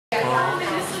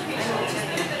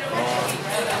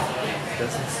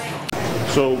business.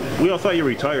 So we all thought you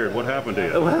retired. What happened to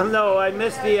you? Well, no, I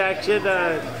missed the action.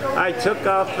 I took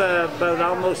off about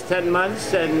almost 10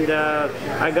 months, and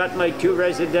I got my 2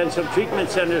 residential treatment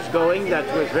centers going. That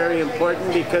was very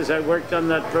important because I worked on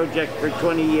that project for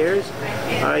 20 years.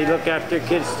 I look after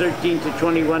kids 13 to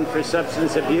 21 for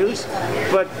substance abuse.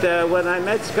 But when I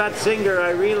met Scott Singer,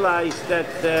 I realized that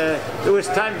it was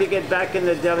time to get back in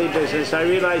the deli business. I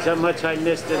realized how much I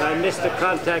missed it. I missed the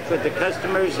contact with the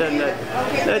customers and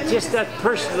just that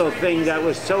personal thing that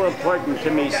was so important to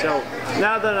me. So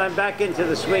now that I'm back into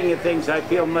the swing of things, I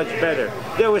feel much better.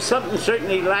 There was something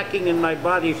certainly lacking in my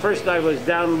body. First, I was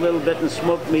down a little bit in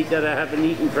smoked meat that I haven't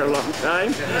eaten for a long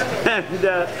time, and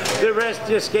the rest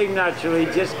just came naturally.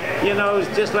 Just, you know,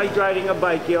 it's just like riding a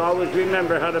bike. You always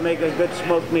remember how to make a good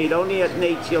smoked meat. Only at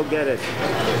Nate's you'll get it.